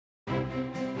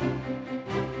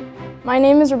My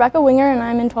name is Rebecca Winger and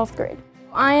I'm in 12th grade.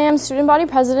 I am student body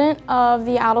president of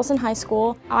the Adelson High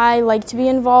School. I like to be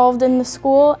involved in the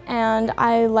school and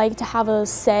I like to have a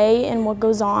say in what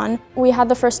goes on. We had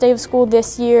the first day of school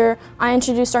this year. I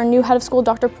introduced our new head of school,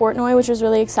 Dr. Portnoy, which was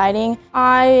really exciting.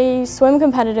 I swim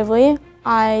competitively.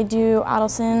 I do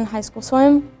Adelson High School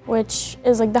Swim, which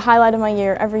is like the highlight of my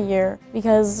year every year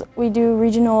because we do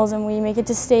regionals and we make it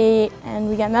to state and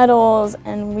we get medals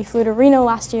and we flew to Reno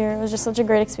last year. It was just such a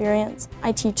great experience.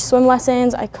 I teach swim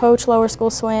lessons, I coach lower school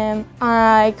swim,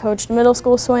 I coached middle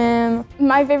school swim.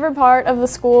 My favorite part of the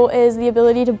school is the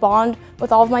ability to bond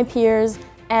with all of my peers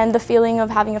and the feeling of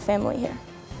having a family here.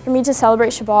 For me to celebrate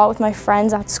Shabbat with my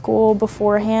friends at school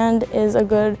beforehand is a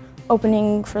good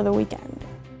opening for the weekend.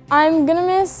 I'm gonna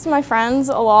miss my friends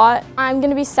a lot. I'm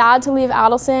gonna be sad to leave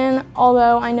Adelson,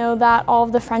 although I know that all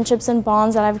of the friendships and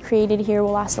bonds that I've created here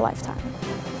will last a lifetime.